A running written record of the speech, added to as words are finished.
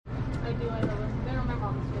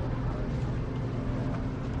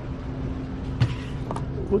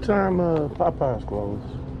What time Popeyes closed?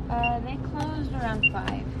 They closed around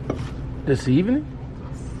 5. This evening?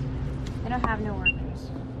 They don't have no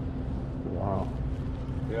workers. Wow.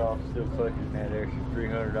 Y'all still collecting that extra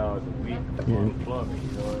 $300 a week on plumbing,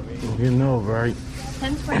 you know what I mean? You know, right?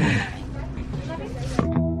 1029.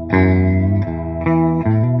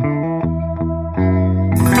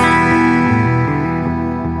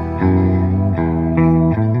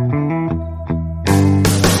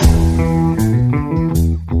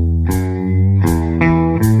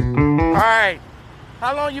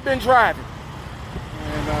 How long you been driving?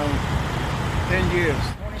 And 10 years.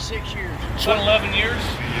 26 years. 11 years?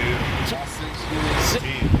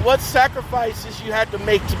 What sacrifices you had to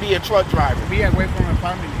make to be a truck driver? Be away from my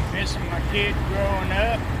family. Missing my kids growing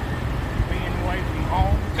up. Being away from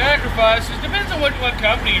home. Sacrifices. Depends on what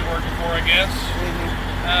company you're working for, I guess.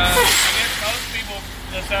 I guess most people,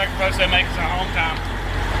 the sacrifice they make is at home time.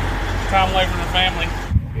 Time away from their family.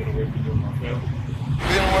 Being away from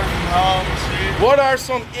home and shit. What are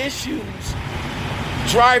some issues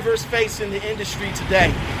drivers face in the industry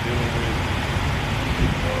today?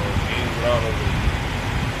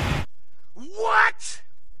 What?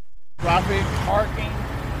 Traffic, parking,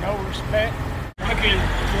 no respect. Fucking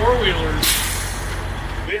four-wheelers.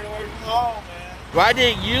 Being away from home, man. Why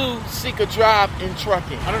did you seek a job in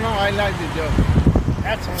trucking? I don't know, I like the job.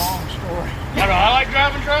 That's a long story. I don't know, I like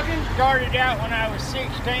driving trucking. Started out when I was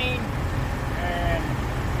 16, and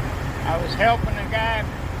I was helping a guy.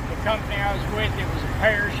 The company I was with, it was a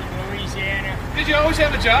parish in Louisiana. Did you always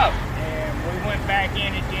have a job? And we went back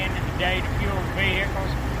in at the end of the day to fuel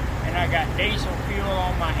vehicles, and I got diesel fuel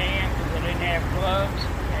on my hand because I didn't have gloves.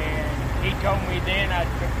 And he told me then I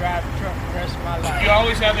could drive a truck the rest of my life. You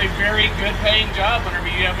always have a very good paying job whenever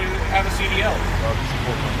you have a CDL.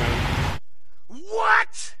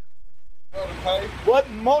 What? What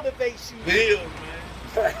motivates you? Bills,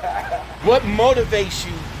 man. What motivates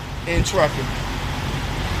you in trucking?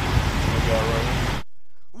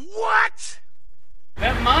 What?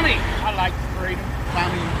 That money. I like the freedom.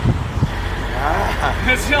 Family.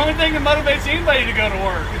 That's the only thing that motivates anybody to go to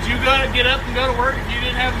work. If you gotta get up and go to work if you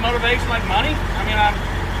didn't have motivation like money? I mean, I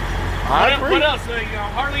agree. What else?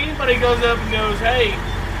 Hardly anybody goes up and goes, "Hey,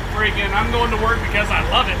 freaking, I'm going to work because I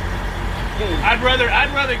love it." I'd rather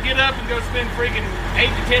get up and go spend freaking 8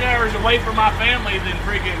 to 10 hours away from my family than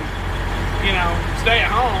freaking, stay at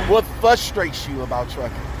home. What frustrates you about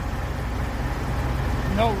trucking?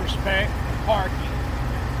 No respect. Parking.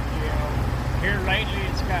 Here lately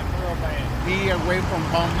it's gotten real bad. Be away from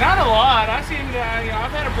home. Not a lot. I seem to,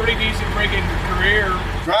 I've had a pretty decent freaking career.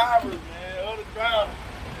 Drivers, man. Other drivers.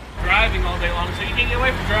 Driving all day long, so you can't get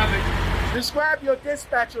away from traffic. Describe your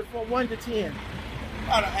dispatcher from 1 to 10.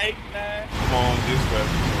 About an 8, 9. Come on,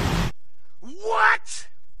 dispatch. What?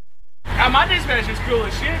 My dispatcher's cool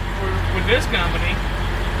as shit with this company.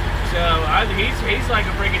 So he's like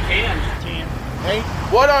a freaking 10. 10. Hey,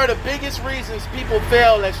 what are the biggest reasons people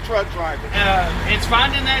fail as truck drivers? It's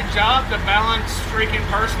finding that job to balance freaking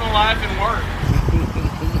personal life and work.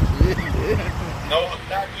 No,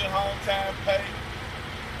 not good home time pay. You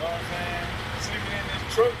know what I'm saying? Sleeping in this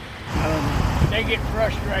truck. They get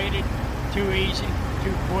frustrated too easy,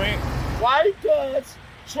 too quick. Why does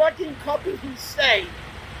trucking companies say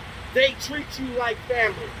they treat you like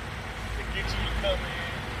family? To get you to come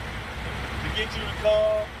in, to get you to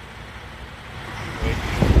call.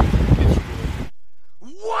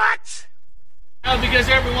 What? Because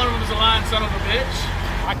every one of them is a lying son of a bitch.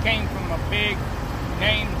 I came from a big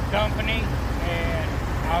name company, and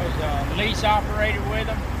I was a lease operator with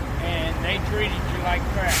them, and they treated you like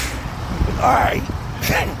crap. All right.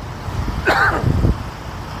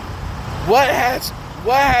 What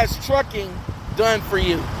has trucking done for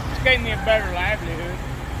you? It's gave me a better livelihood.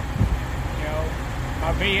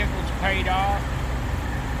 My vehicle's paid off.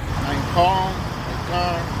 I'm calm,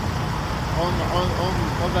 all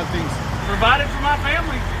that things. Provided for my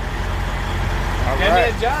family. All Gave right.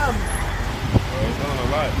 me a job. Well, done a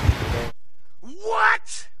lot. What?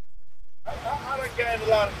 I done gained a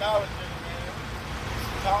lot of knowledge in it, man.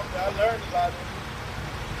 I learned a lot in it.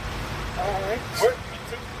 All right.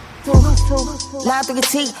 Line through your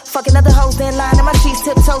teeth, fucking other hoes, then lying in my sheets,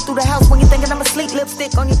 tiptoe through the house when you're thinking I'm asleep.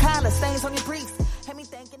 Lipstick on your collar, stains on your briefs.